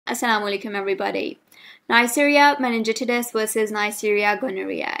Assalamualaikum everybody. Neisseria meningitidis versus Neisseria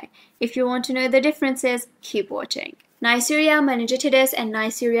gonorrhoeae. If you want to know the differences, keep watching. Neisseria meningitidis and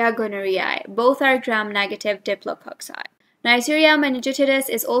Neisseria gonorrhoeae both are gram-negative diplococci. Neisseria meningitidis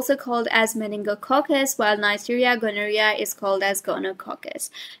is also called as meningococcus, while Neisseria gonorrhoeae is called as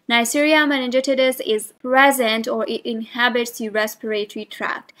gonococcus. Neisseria meningitidis is present or it inhabits the respiratory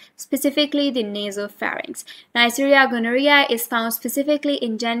tract, specifically the nasopharynx. Neisseria gonorrhoeae is found specifically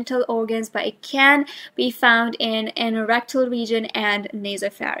in genital organs, but it can be found in anorectal region and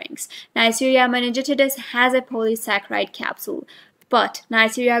nasopharynx. Neisseria meningitidis has a polysaccharide capsule, but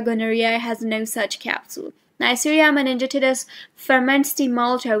Neisseria gonorrhoeae has no such capsule. Neisseria meningitidis ferments the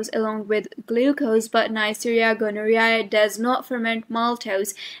maltose along with glucose, but Neisseria gonorrhoeae does not ferment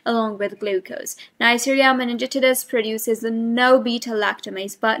maltose along with glucose. Neisseria meningitidis produces no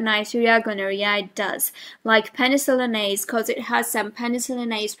beta-lactamase, but Neisseria gonorrhoeae does, like penicillinase, because it has some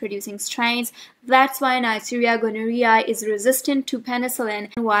penicillinase producing strains. That's why Neisseria gonorrhoeae is resistant to penicillin,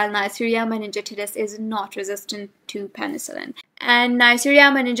 while Neisseria meningitidis is not resistant to penicillin. And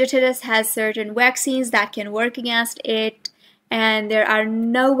Neisseria meningitidis has certain vaccines that can work against it, and there are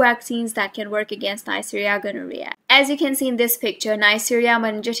no vaccines that can work against Neisseria gonorrhoeae. As you can see in this picture, Neisseria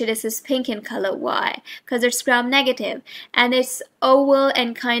meningitidis is pink in color. Why? Because it's gram-negative and it's oval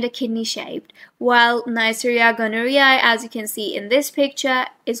and kind of kidney-shaped, while Neisseria gonorrhoeae, as you can see in this picture,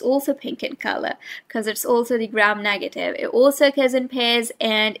 is also pink in color because it's also the gram-negative. It also occurs in pairs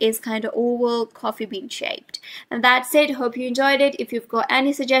and is kind of oval, coffee bean shaped. And that's it. Hope you enjoyed it. If you've got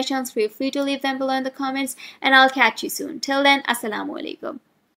any suggestions, feel free to leave them below in the comments, and I'll catch you soon. Till then, Assalamualaikum.